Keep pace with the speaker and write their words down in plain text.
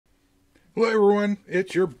Hello everyone,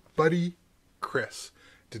 it's your buddy Chris.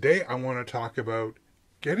 Today I want to talk about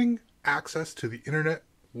getting access to the internet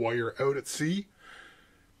while you're out at sea.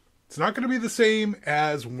 It's not going to be the same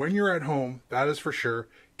as when you're at home, that is for sure.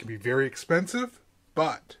 It can be very expensive,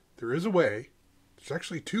 but there is a way, there's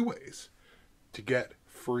actually two ways, to get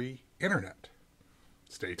free internet.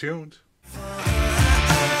 Stay tuned. Don't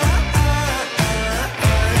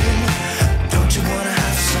you wanna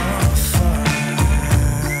have some fun?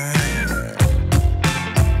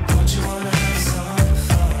 Don't you wanna have some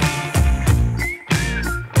fun?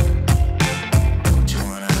 Don't you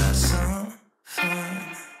wanna have some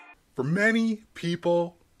fun? For many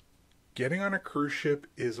people, getting on a cruise ship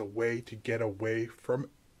is a way to get away from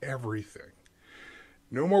everything.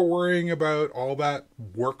 No more worrying about all that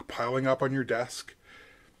work piling up on your desk.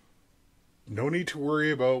 No need to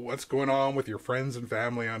worry about what's going on with your friends and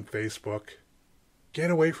family on Facebook.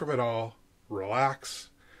 Get away from it all, relax,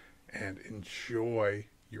 and enjoy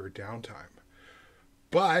your downtime.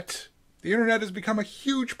 But the internet has become a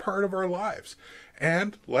huge part of our lives,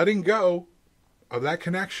 and letting go of that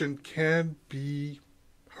connection can be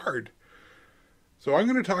hard. So I'm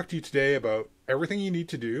going to talk to you today about everything you need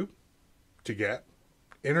to do to get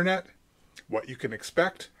internet, what you can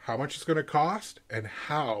expect, how much it's going to cost, and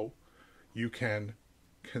how you can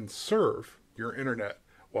conserve your internet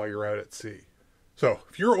while you're out at sea. So,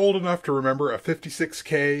 if you're old enough to remember a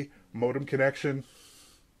 56K modem connection,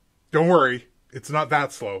 don't worry, it's not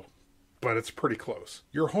that slow, but it's pretty close.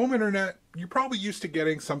 Your home internet, you're probably used to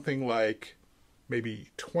getting something like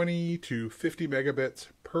maybe 20 to 50 megabits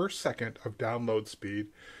per second of download speed,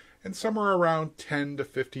 and somewhere around 10 to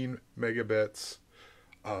 15 megabits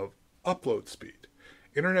of upload speed.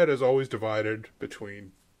 Internet is always divided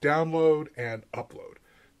between download and upload.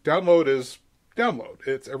 Download is download.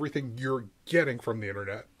 It's everything you're getting from the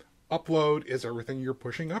internet. Upload is everything you're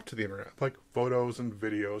pushing up to the internet, like photos and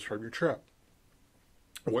videos from your trip.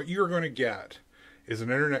 What you're going to get is an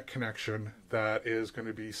internet connection that is going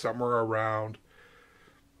to be somewhere around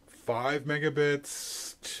 5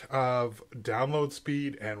 megabits of download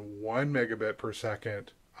speed and 1 megabit per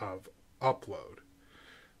second of upload.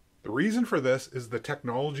 The reason for this is the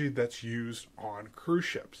technology that's used on cruise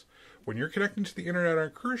ships. When you're connecting to the internet on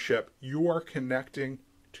a cruise ship, you are connecting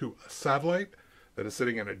to a satellite that is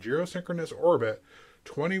sitting in a geosynchronous orbit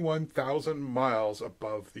 21,000 miles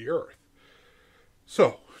above the Earth.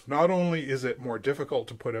 So, not only is it more difficult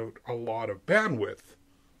to put out a lot of bandwidth,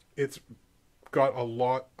 it's got a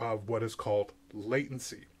lot of what is called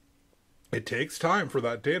latency. It takes time for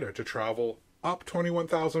that data to travel up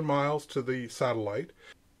 21,000 miles to the satellite.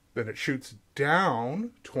 Then it shoots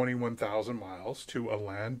down 21,000 miles to a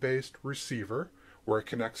land-based receiver where it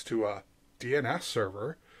connects to a DNS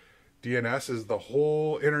server. DNS is the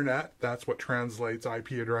whole internet. That's what translates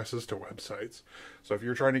IP addresses to websites. So if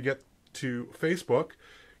you're trying to get to Facebook,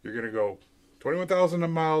 you're going to go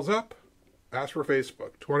 21,000 miles up, ask for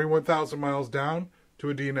Facebook. 21,000 miles down to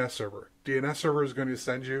a DNS server. DNS server is going to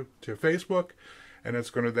send you to Facebook, and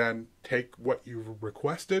it's going to then take what you've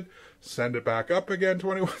requested, send it back up again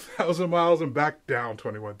 21,000 miles, and back down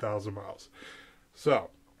 21,000 miles.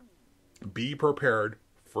 So, be prepared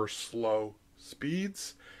for slow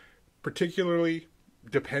speeds, particularly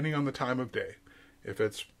depending on the time of day. If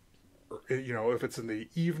it's in the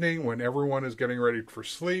evening when everyone is getting ready for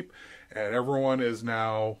sleep, and everyone is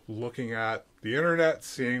now looking at the internet,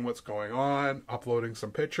 seeing what's going on, uploading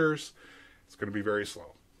some pictures, it's going to be very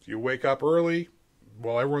slow. If you wake up early,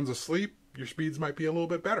 while everyone's asleep, your speeds might be a little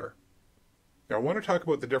bit better. Now, I want to talk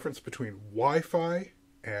about the difference between Wi-Fi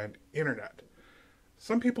and internet.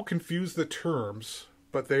 Some people confuse the terms,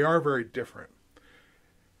 but they are very different.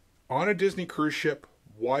 On a Disney cruise ship,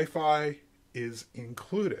 Wi-Fi is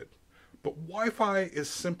included, but Wi-Fi is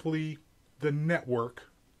simply the network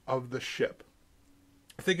of the ship.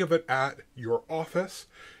 Think of it at your office.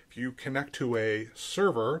 If you connect to a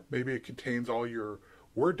server, maybe it contains all your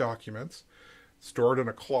Word documents, stored in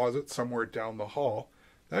a closet somewhere down the hall,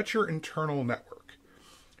 that's your internal network.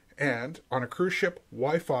 And on a cruise ship,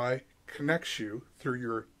 Wi-Fi connects you through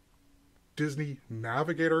your Disney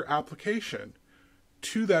Navigator application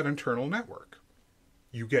to that internal network.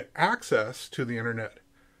 You get access to the internet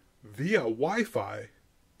via Wi-Fi,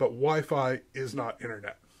 but Wi-Fi is not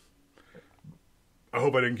internet. I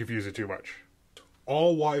hope I didn't confuse it too much.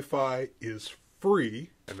 All Wi-Fi is free,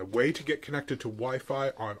 and the way to get connected to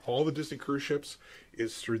Wi-Fi on all the Disney cruise ships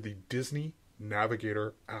is through the Disney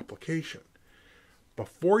Navigator application.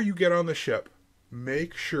 Before you get on the ship,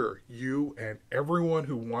 make sure you and everyone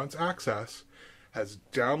who wants access has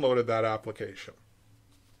downloaded that application.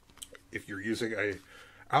 If you're using a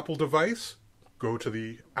Apple device, go to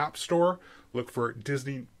the App Store, look for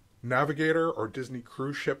Disney Navigator or Disney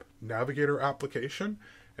Cruise Ship Navigator application,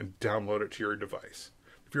 and download it to your device.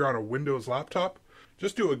 If you're on a Windows laptop,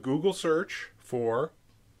 just do a Google search for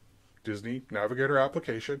Disney Navigator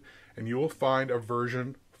application, and you will find a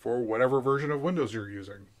version for whatever version of Windows you're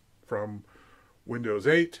using, from Windows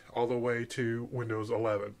 8 all the way to Windows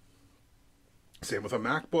 11. Same with a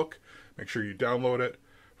MacBook. Make sure you download it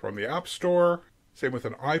from the App Store. Same with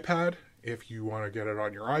an iPad. If you want to get it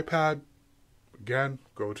on your iPad, again,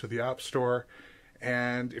 go to the App Store.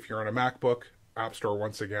 And if you're on a MacBook, App Store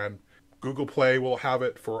once again. Google Play will have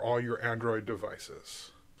it for all your Android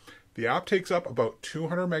devices. The app takes up about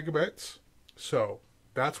 200 megabytes, so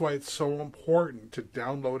that's why it's so important to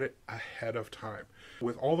download it ahead of time.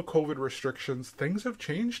 With all the COVID restrictions, things have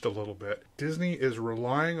changed a little bit. Disney is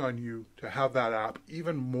relying on you to have that app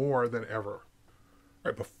even more than ever.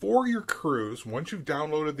 Right, before your cruise, once you've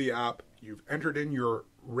downloaded the app, you've entered in your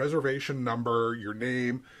reservation number, your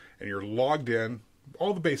name, and you're logged in,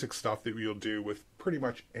 all the basic stuff that you'll do with pretty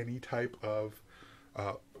much any type of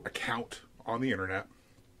account on the internet.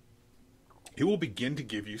 It will begin to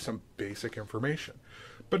give you some basic information,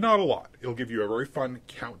 but not a lot. It'll give you a very fun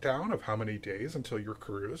countdown of how many days until your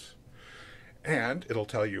cruise, and it'll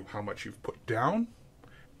tell you how much you've put down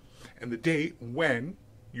and the date when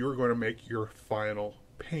you're going to make your final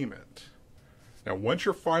payment. Now, once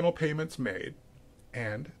your final payment's made,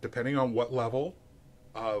 and depending on what level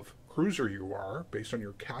of cruiser you are, based on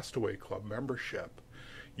your Castaway Club membership,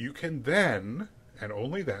 you can then, and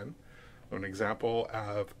only then, an example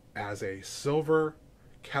of as a Silver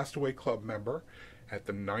Castaway Club member, at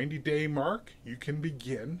the 90-day mark, you can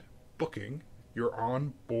begin booking your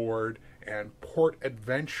onboard and port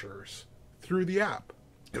adventures through the app.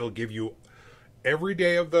 It'll give you every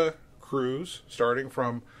day of the cruise, starting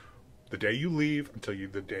from the day you leave until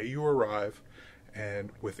the day you arrive,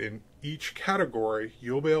 and within each category,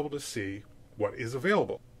 you'll be able to see what is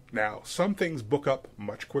available. Now, some things book up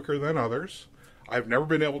much quicker than others. I've never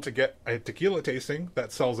been able to get a tequila tasting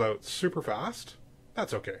that sells out super fast.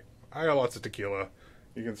 That's okay. I got lots of tequila.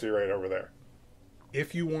 You can see right over there.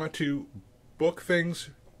 If you want to book things,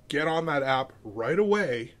 get on that app right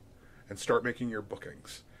away and start making your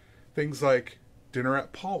bookings. Things like dinner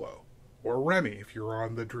at Paulo or Remy, if you're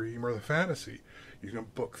on the Dream or the Fantasy, you can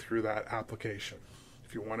book through that application.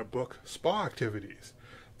 If you want to book spa activities,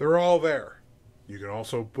 they're all there. You can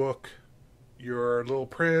also book your little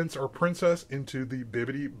prince or princess into the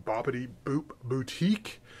Bibbidi Bobbidi Boop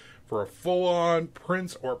Boutique for a full-on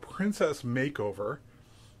prince or princess makeover.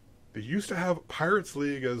 They used to have Pirates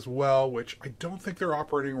League as well, which I don't think they're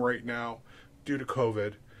operating right now due to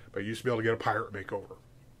COVID, but you used to be able to get a pirate makeover.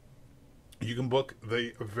 You can book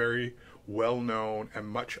the very well-known and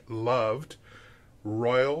much-loved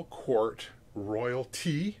Royal Court Royal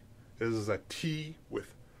Tea. This is a tea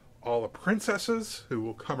with all the princesses who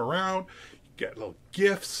will come around. Get little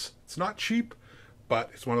gifts. It's not cheap,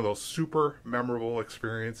 but it's one of those super memorable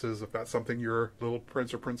experiences. If that's something your little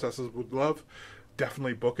prince or princesses would love,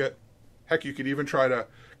 definitely book it. Heck, you could even try to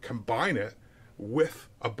combine it with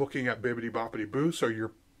a booking at Bibbidi Boppidi Boo, so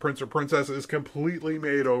your prince or princess is completely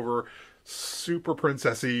made over, super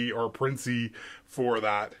princessy or princey for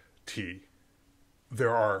that tea.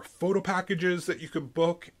 There are photo packages that you can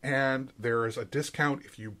book, and there is a discount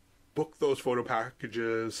if you book those photo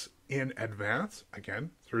packages in advance,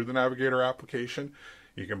 again, through the Navigator application.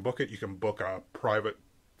 You can book it. You can book a private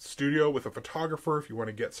studio with a photographer if you want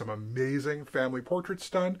to get some amazing family portraits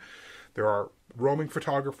done. There are roaming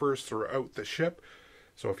photographers throughout the ship.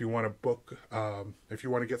 So if you want to book, if you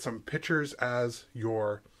want to get some pictures as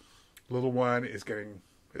your little one is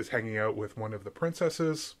hanging out with one of the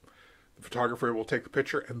princesses, the photographer will take the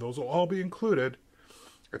picture, and those will all be included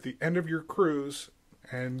at the end of your cruise.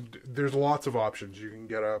 And there's lots of options. You can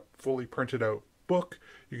get a fully printed out book.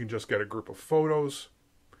 You can just get a group of photos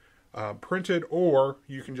printed, or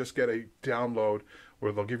you can just get a download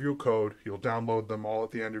where they'll give you a code. You'll download them all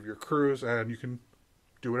at the end of your cruise, and you can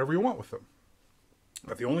do whatever you want with them.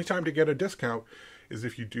 But the only time to get a discount is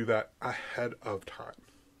if you do that ahead of time.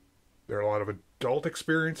 There are a lot of adult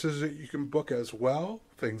experiences that you can book as well.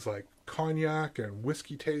 Things like cognac and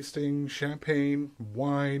whiskey tasting, champagne,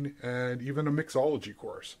 wine, and even a mixology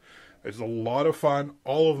course. It's a lot of fun.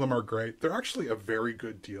 All of them are great. They're actually a very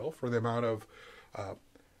good deal for the amount of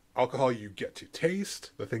alcohol you get to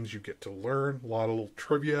taste, the things you get to learn, a lot of little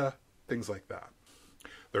trivia, things like that.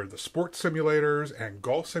 There are the sports simulators and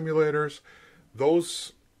golf simulators.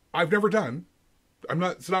 Those I've never done.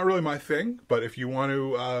 It's not really my thing, but if you want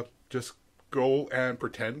to just go and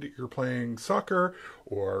pretend you're playing soccer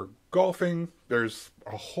or golfing, there's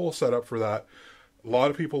a whole setup for that. A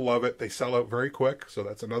lot of people love it. They sell out very quick, so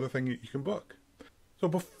that's another thing you can book. So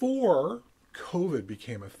before COVID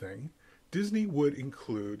became a thing, Disney would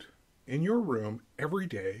include in your room every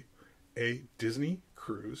day a Disney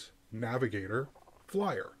Cruise Navigator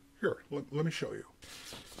flyer. Here, let me show you.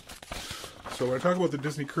 So when I talk about the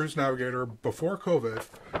Disney Cruise Navigator before COVID,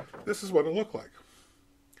 this is what it looked like.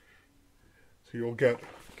 So you'll get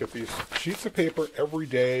these sheets of paper every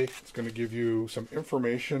day. It's going to give you some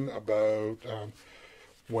information about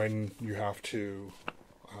when you have to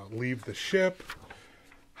leave the ship,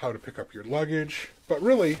 how to pick up your luggage. But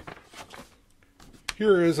really,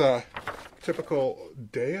 here is a typical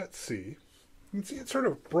day at sea. You can see it's sort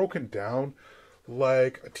of broken down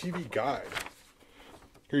like a TV guide.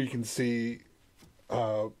 Here you can see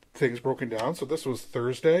things broken down. So this was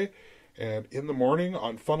Thursday, and in the morning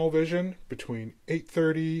on Funnel Vision between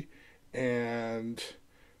 8:30 and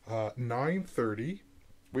 9:30,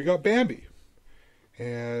 we got Bambi.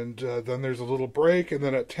 And then there's a little break, and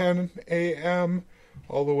then at 10 a.m.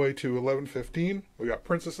 all the way to 11:15, we got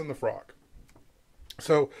Princess and the Frog.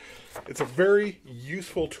 So it's a very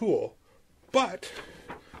useful tool, but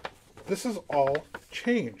this is all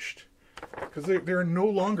changed because they're no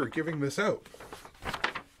longer giving this out.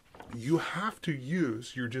 You have to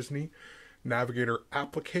use your Disney Navigator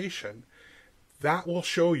application. That will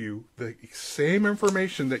show you the same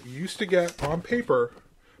information that you used to get on paper,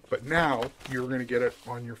 but now you're going to get it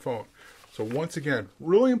on your phone. So once again,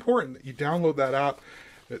 really important that you download that app.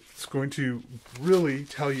 It's going to really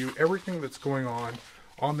tell you everything that's going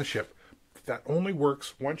on the ship. That only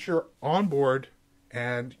works once you're on board,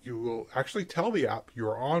 and you will actually tell the app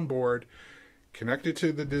you're on board, connected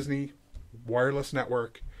to the Disney wireless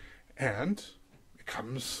network, and it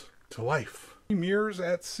comes to life. Years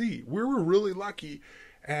at sea. We were really lucky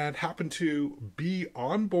and happened to be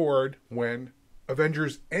on board when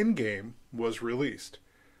Avengers Endgame was released.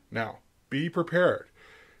 Now, be prepared.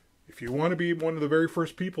 If you want to be one of the very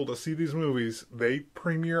first people to see these movies, they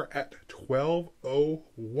premiere at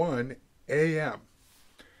 12:01 a.m.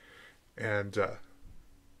 And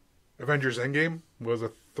Avengers Endgame was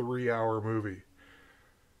a 3-hour movie.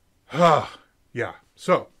 Yeah,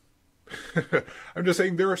 so I'm just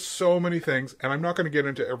saying there are so many things, and I'm not going to get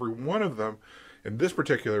into every one of them in this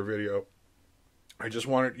particular video. I just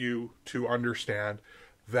wanted you to understand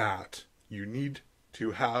that you need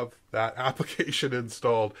to have that application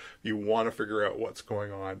installed. You want to figure out what's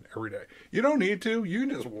going on every day. You don't need to. You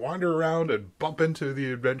can just wander around and bump into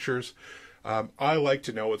the adventures. I like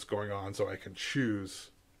to know what's going on so I can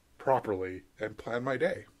choose properly and plan my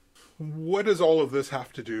day. What does all of this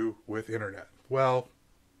have to do with internet? Well,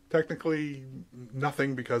 technically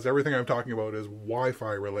nothing, because everything I'm talking about is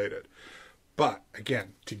Wi-Fi related. But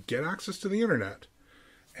again, to get access to the internet,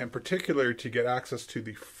 and particularly to get access to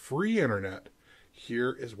the free internet,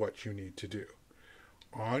 here is what you need to do.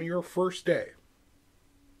 On your first day,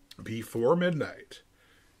 before midnight,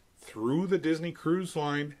 through the Disney Cruise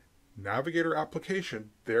Line Navigator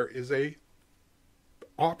application, there is a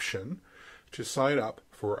option to sign up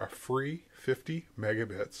for a free 50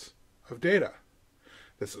 megabits of data.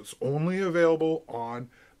 This is only available on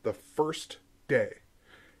the first day.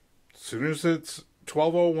 As soon as it's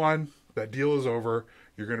 12:01, that deal is over.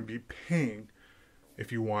 You're going to be paying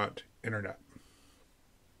if you want internet.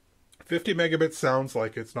 50 megabits sounds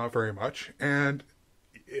like it's not very much, and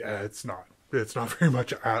it's not. It's not very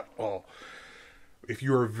much at all. If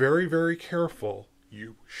you are very, very careful,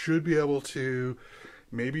 you should be able to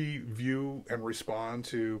maybe view and respond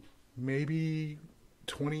to maybe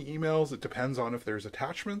 20 emails. It depends on if there's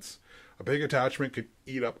attachments. A big attachment could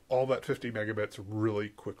eat up all that 50 megabits really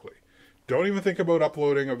quickly. Don't even think about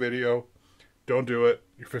uploading a video. Don't do it.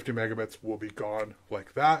 Your 50 megabits will be gone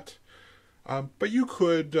like that. But you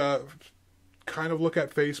could kind of look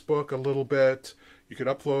at Facebook a little bit. You could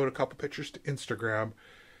upload a couple pictures to Instagram.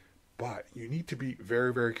 But you need to be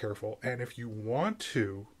very, very careful. And if you want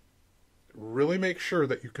to really make sure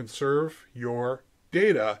that you conserve your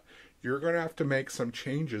data, you're going to have to make some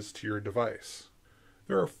changes to your device.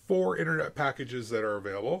 There are 4 internet packages that are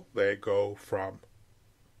available. They go from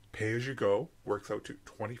pay-as-you-go, works out to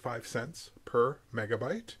 25 cents per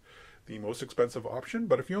megabyte, the most expensive option.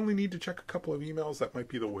 But if you only need to check a couple of emails, that might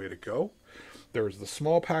be the way to go. There's the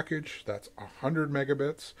small package, that's 100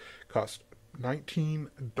 megabits, costs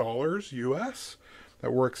 $19 US.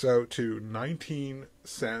 That works out to 19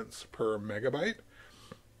 cents per megabyte.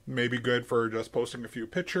 Maybe good for just posting a few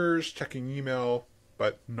pictures, checking email,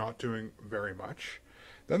 but not doing very much.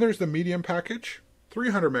 Then there's the medium package,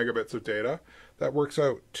 300 megabits of data. That works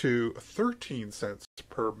out to 13 cents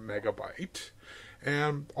per megabyte.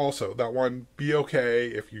 And also, that one, be okay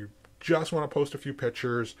if you just want to post a few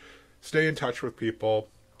pictures, stay in touch with people,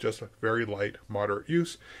 just a very light, moderate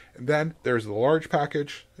use. And then there's the large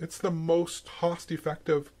package. It's the most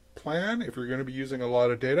cost-effective plan if you're going to be using a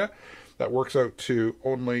lot of data. That works out to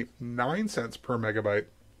only 9 cents per megabyte.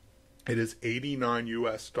 It is $89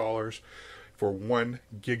 US for 1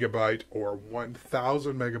 gigabyte or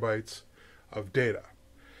 1,000 megabytes of data.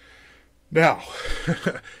 Now,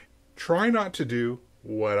 try not to do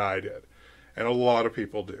what I did, and a lot of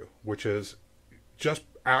people do, which is just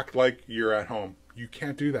act like you're at home. You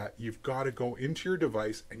can't do that. You've got to go into your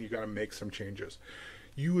device and you got to make some changes.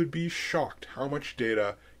 You would be shocked how much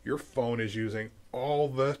data your phone is using all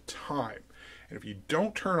the time. And if you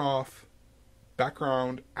don't turn off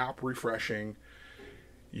background app refreshing,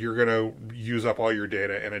 you're going to use up all your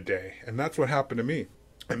data in a day. And that's what happened to me.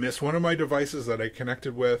 I missed one of my devices that I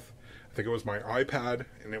connected with. I think it was my iPad,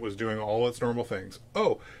 and it was doing all its normal things.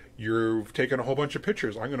 Oh, you've taken a whole bunch of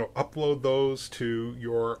pictures. I'm going to upload those to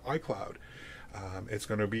your iCloud. It's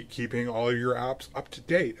going to be keeping all your apps up to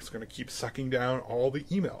date. It's going to keep sucking down all the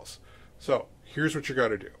emails. So here's what you got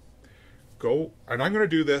to do. Go, and I'm going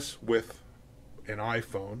to do this with an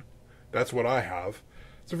iPhone. That's what I have.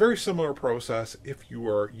 It's a very similar process if you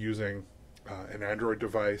are using an Android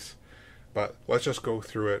device, but let's just go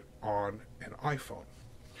through it on an iPhone.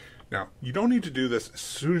 Now, you don't need to do this as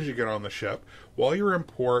soon as you get on the ship. While you're in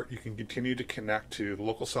port, you can continue to connect to the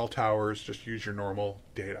local cell towers, just use your normal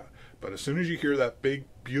data. But as soon as you hear that big,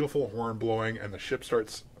 beautiful horn blowing and the ship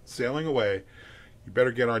starts sailing away, you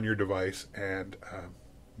better get on your device and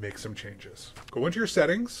make some changes. Go into your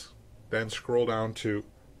settings, then scroll down to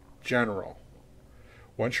General.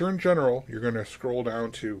 Once you're in General, you're going to scroll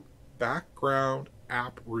down to Background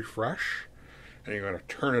App Refresh, and you're going to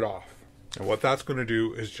turn it off. And what that's going to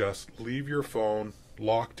do is just leave your phone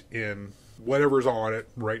locked in whatever's on it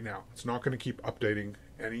right now. It's not going to keep updating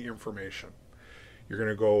any information. You're going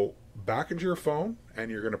to go back into your phone and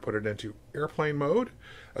you're going to put it into airplane mode.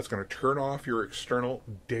 That's going to turn off your external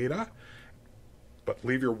data, but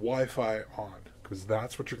leave your Wi-Fi on, because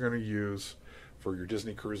that's what you're going to use for your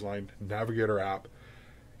Disney Cruise Line Navigator app.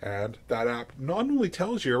 And that app not only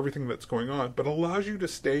tells you everything that's going on, but allows you to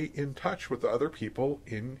stay in touch with the other people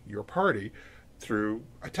in your party through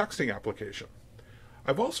a texting application.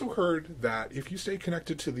 I've also heard that if you stay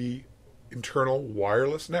connected to the internal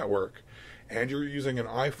wireless network and you're using an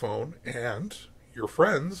iPhone and your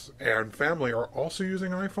friends and family are also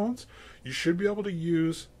using iPhones, you should be able to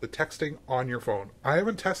use the texting on your phone. I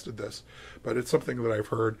haven't tested this, but it's something that I've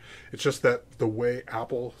heard. It's just that the way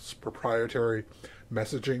Apple's proprietary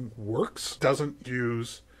messaging works doesn't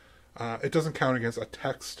use, it doesn't count against a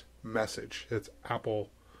text message. It's Apple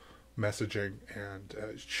messaging, and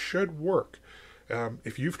it should work.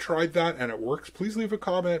 If you've tried that and it works, please leave a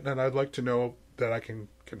comment, and I'd like to know that I can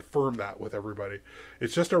confirm that with everybody.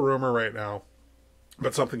 It's just a rumor right now,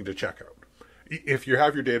 but something to check out. If you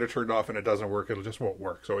have your data turned off and it doesn't work, it just won't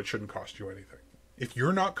work, so it shouldn't cost you anything. If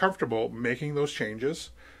you're not comfortable making those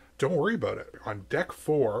changes, don't worry about it. On deck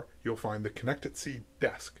 4, you'll find the Connect at Sea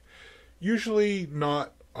desk. Usually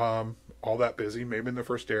not all that busy, maybe in the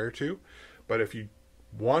first day or two, but if you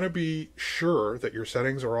want to be sure that your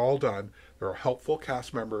settings are all done, there are helpful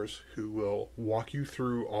cast members who will walk you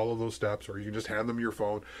through all of those steps, or you can just hand them your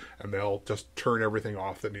phone and they'll just turn everything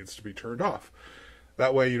off that needs to be turned off.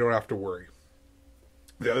 That way you don't have to worry.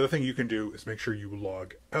 The other thing you can do is make sure you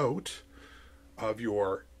log out of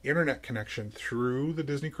your internet connection through the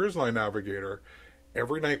Disney Cruise Line Navigator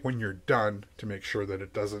every night when you're done, to make sure that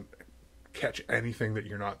it doesn't catch anything that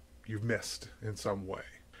you've missed in some way.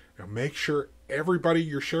 Now make sure everybody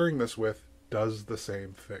you're sharing this with does the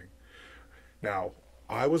same thing. Now,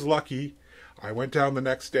 I was lucky. I went down the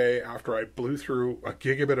next day after I blew through a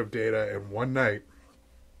gigabit of data in one night,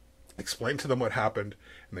 explained to them what happened,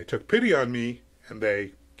 and they took pity on me and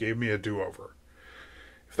they gave me a do-over.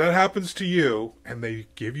 If that happens to you and they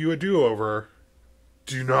give you a do-over,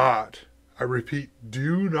 do not, I repeat,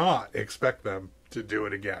 do not expect them to do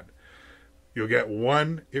it again. You'll get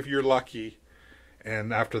one if you're lucky,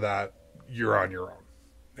 and after that, you're on your own.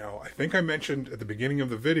 Now, I think I mentioned at the beginning of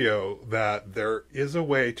the video that there is a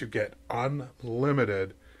way to get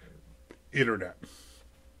unlimited internet.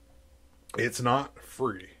 It's not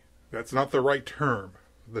free. That's not the right term.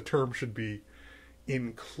 The term should be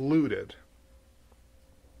included.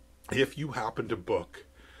 If you happen to book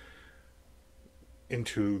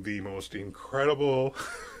into the most incredible,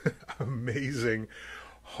 amazing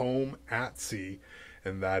home at sea,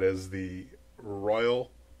 and that is the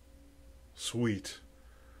Royal Suite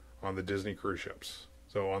on the Disney cruise ships.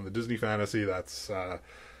 So on the Disney Fantasy, that's I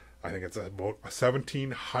think it's about a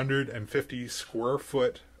 1,750 square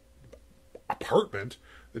foot apartment,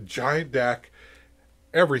 the giant deck,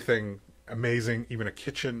 everything amazing, even a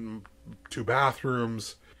kitchen, 2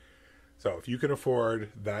 bathrooms. So if you can afford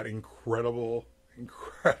that incredible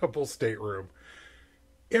stateroom,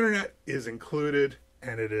 internet is included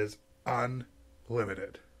and it is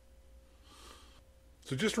unlimited.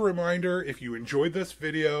 So just a reminder, if you enjoyed this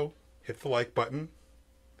video, hit the like button.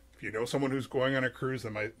 If you know someone who's going on a cruise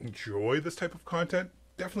that might enjoy this type of content,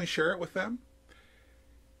 definitely share it with them.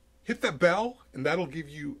 Hit that bell, and that'll give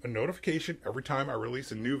you a notification every time I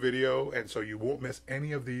release a new video, and so you won't miss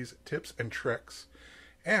any of these tips and tricks.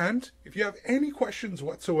 And if you have any questions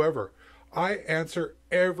whatsoever, I answer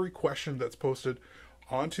every question that's posted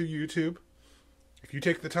onto YouTube. If you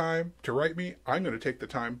take the time to write me, I'm going to take the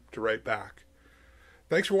time to write back.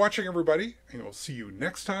 Thanks for watching, everybody, and we'll see you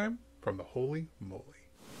next time from the Holy Moly.